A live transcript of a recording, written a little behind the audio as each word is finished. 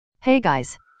Hey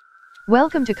guys!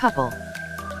 Welcome to Couple.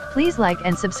 Please like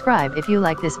and subscribe if you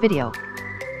like this video.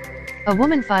 A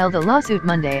woman filed a lawsuit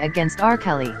Monday against R.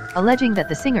 Kelly, alleging that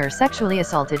the singer sexually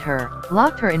assaulted her,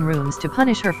 locked her in rooms to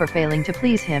punish her for failing to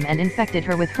please him and infected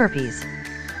her with herpes.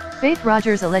 Faith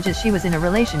Rogers alleges she was in a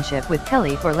relationship with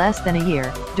Kelly for less than a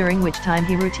year, during which time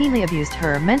he routinely abused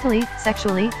her mentally,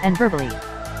 sexually, and verbally.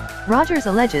 Rogers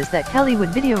alleges that Kelly would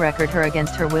video record her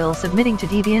against her will, submitting to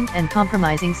deviant and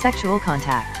compromising sexual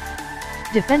contact.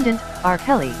 Defendant, R.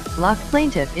 Kelly, locked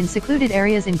plaintiff in secluded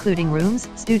areas including rooms,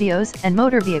 studios, and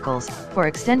motor vehicles, for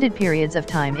extended periods of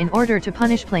time in order to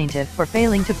punish plaintiff for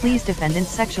failing to please defendant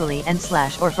sexually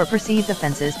or for perceived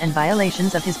offenses and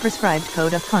violations of his prescribed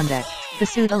code of conduct, the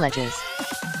suit alleges.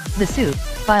 The suit,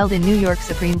 filed in New York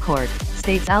Supreme Court,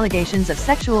 states allegations of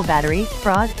sexual battery,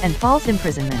 fraud, and false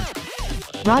imprisonment.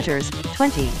 Rogers,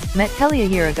 20, met Kelly a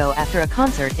year ago after a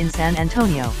concert in San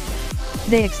Antonio.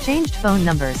 They exchanged phone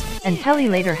numbers, and Kelly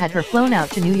later had her flown out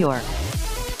to New York.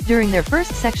 During their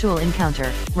first sexual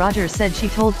encounter, Rogers said she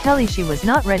told Kelly she was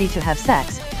not ready to have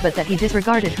sex, but that he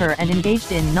disregarded her and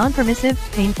engaged in non-permissive,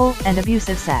 painful, and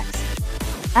abusive sex.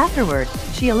 Afterward,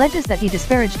 she alleges that he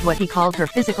disparaged what he called her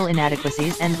physical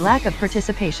inadequacies and lack of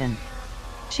participation.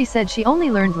 She said she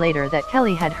only learned later that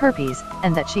Kelly had herpes,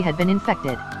 and that she had been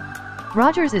infected.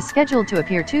 Rogers is scheduled to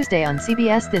appear Tuesday on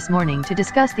CBS This Morning to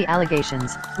discuss the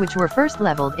allegations, which were first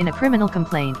leveled in a criminal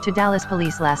complaint to Dallas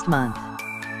police last month.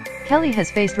 Kelly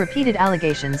has faced repeated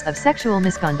allegations of sexual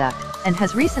misconduct, and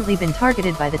has recently been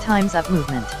targeted by the Time's Up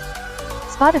movement.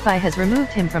 Spotify has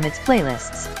removed him from its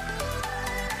playlists,